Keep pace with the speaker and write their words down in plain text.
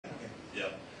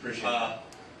Yep, appreciate it.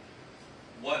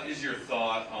 What is your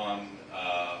thought on,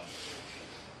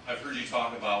 I've heard you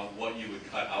talk about what you would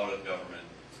cut out of government.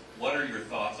 What are your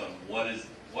thoughts on what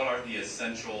are the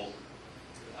essential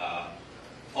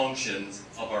functions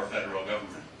of our federal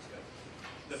government?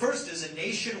 The first is a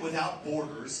nation without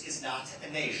borders is not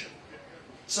a nation.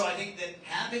 So I think that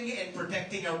having and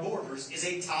protecting our borders is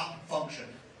a top function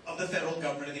of the federal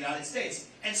government of the United States.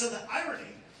 And so the irony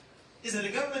is that a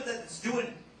government that's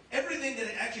doing everything that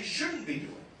it actually shouldn't be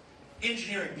doing,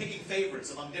 engineering, picking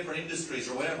favorites among different industries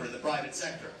or whatever in the private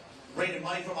sector, raining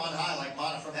money from on high like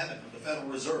manna from heaven from the Federal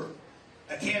Reserve,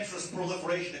 a cancerous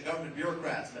proliferation of government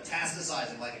bureaucrats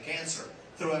metastasizing like a cancer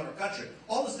throughout our country.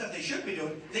 All the stuff they should be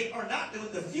doing, they are not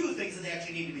doing the few things that they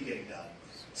actually need to be getting done.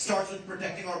 Starts with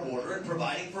protecting our border and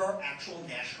providing for our actual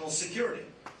national security.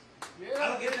 I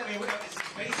don't get it. I mean, it's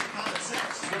basic common sense.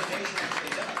 It's what a nation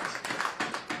actually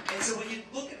does. And so when you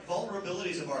look at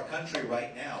vulnerabilities of our country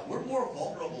right now, we're more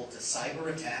vulnerable to cyber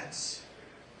attacks,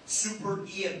 super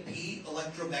EMP,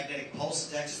 electromagnetic pulse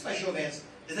attacks, special events.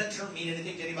 Does that term mean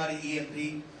anything to anybody,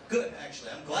 EMP? Good,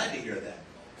 actually. I'm glad to hear that.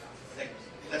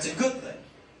 That's a good thing.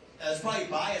 It's probably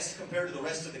biased compared to the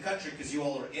rest of the country because you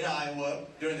all are in Iowa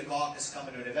during the caucus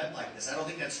coming to an event like this. I don't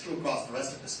think that's true across the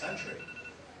rest of this country.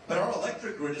 But our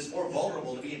electric grid is more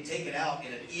vulnerable to being taken out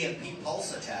in an EMP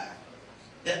pulse attack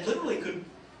that literally could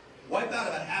wipe out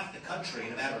about half the country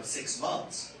in a matter of 6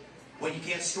 months. When you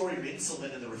can't store your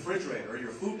insulin in the refrigerator,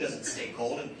 your food doesn't stay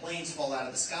cold, and planes fall out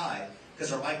of the sky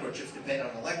because our microchips depend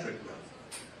on electric grid.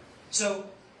 So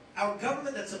our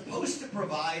government that's supposed to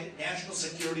provide national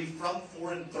security from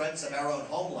foreign threats of our own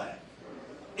homeland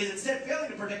is instead failing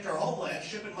to protect our homeland,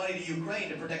 shipping money to Ukraine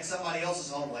to protect somebody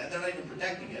else's homeland. They're not even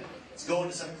protecting it. It's going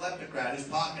to some kleptocrat who's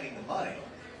pocketing the money.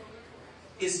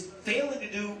 Is failing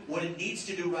to do what it needs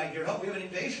to do right here at home. We have an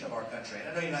invasion of our country, and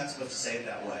I know you're not supposed to say it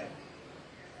that way.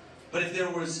 But if there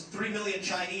was 3 million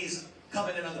Chinese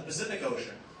coming in on the Pacific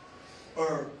Ocean,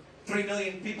 or 3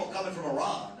 million people coming from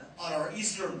Iran on our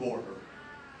eastern border,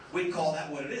 we'd call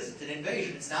that what it is. It's an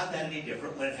invasion. It's not that any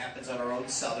different when it happens on our own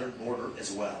southern border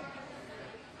as well.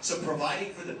 So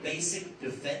providing for the basic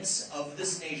defense of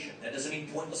this nation, that doesn't mean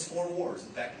pointless foreign wars. In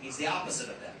fact, it means the opposite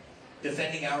of that.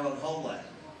 Defending our own homeland.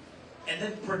 And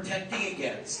then protecting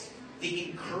against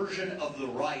the incursion of the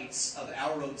rights of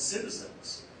our own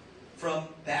citizens from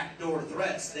backdoor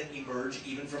threats that emerge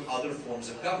even from other forms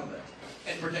of government.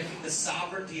 And protecting the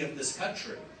sovereignty of this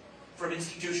country from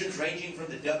institutions ranging from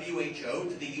the WHO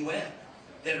to the UN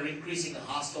that are increasingly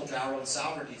hostile to our own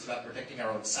sovereignty. It's about protecting our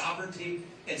own sovereignty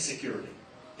and security.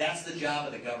 That's the job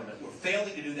of the government. We're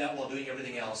failing to do that while doing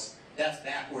everything else. That's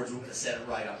backwards. We're going to set it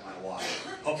right on my watch.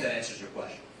 Hope that answers your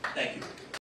question. Thank you.